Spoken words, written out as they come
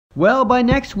Well, by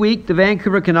next week, the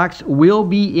Vancouver Canucks will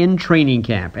be in training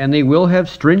camp, and they will have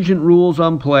stringent rules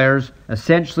on players.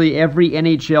 Essentially, every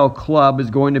NHL club is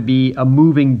going to be a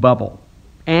moving bubble.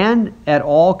 And at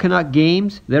all Canuck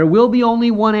games, there will be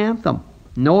only one anthem.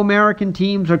 No American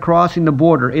teams are crossing the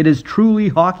border. It is truly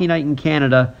hockey night in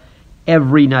Canada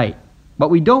every night.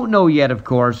 What we don't know yet, of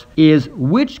course, is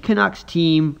which Canucks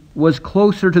team was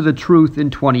closer to the truth in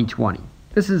 2020.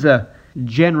 This is a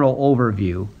general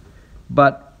overview,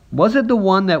 but was it the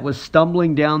one that was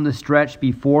stumbling down the stretch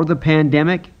before the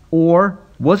pandemic? Or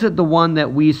was it the one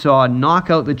that we saw knock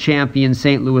out the champion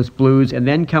St. Louis Blues and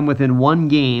then come within one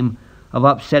game of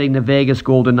upsetting the Vegas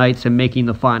Golden Knights and making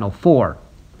the Final Four?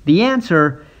 The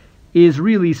answer is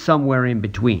really somewhere in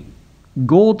between.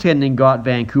 Goaltending got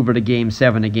Vancouver to Game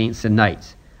 7 against the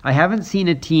Knights. I haven't seen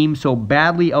a team so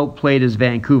badly outplayed as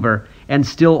Vancouver and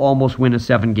still almost win a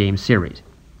 7-game series.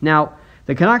 Now,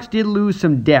 the Canucks did lose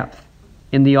some depth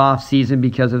in the offseason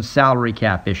because of salary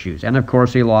cap issues. And of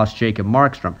course, they lost Jacob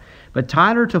Markstrom. But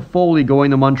Tyler Toffoli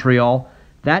going to Montreal,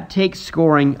 that takes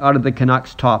scoring out of the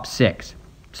Canucks' top 6.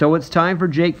 So it's time for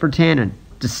Jake Virtanen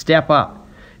to step up,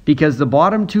 because the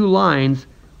bottom 2 lines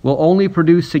will only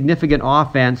produce significant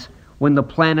offense when the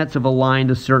planets have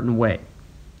aligned a certain way.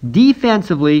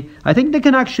 Defensively, I think the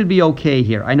Canucks should be okay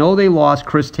here. I know they lost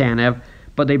Chris Tanev,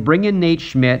 but they bring in Nate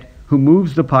Schmidt, who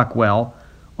moves the puck well,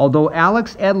 although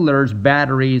Alex Edler's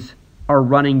batteries are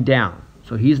running down.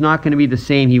 So he's not going to be the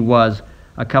same he was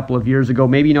a couple of years ago,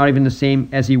 maybe not even the same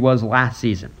as he was last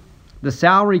season. The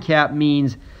salary cap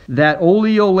means that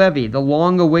Olli Juolevi, the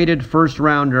long-awaited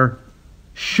first-rounder,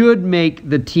 should make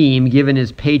the team given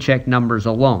his paycheck numbers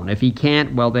alone. If he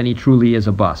can't, well, then he truly is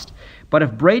a bust. But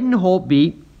if Braden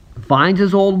Holtby finds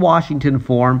his old Washington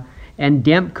form and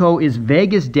Demko is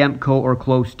Vegas Demko or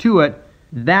close to it,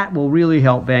 that will really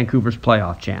help Vancouver's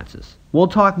playoff chances. We'll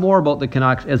talk more about the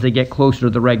Canucks as they get closer to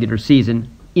the regular season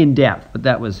in depth, but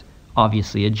that was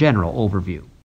obviously a general overview.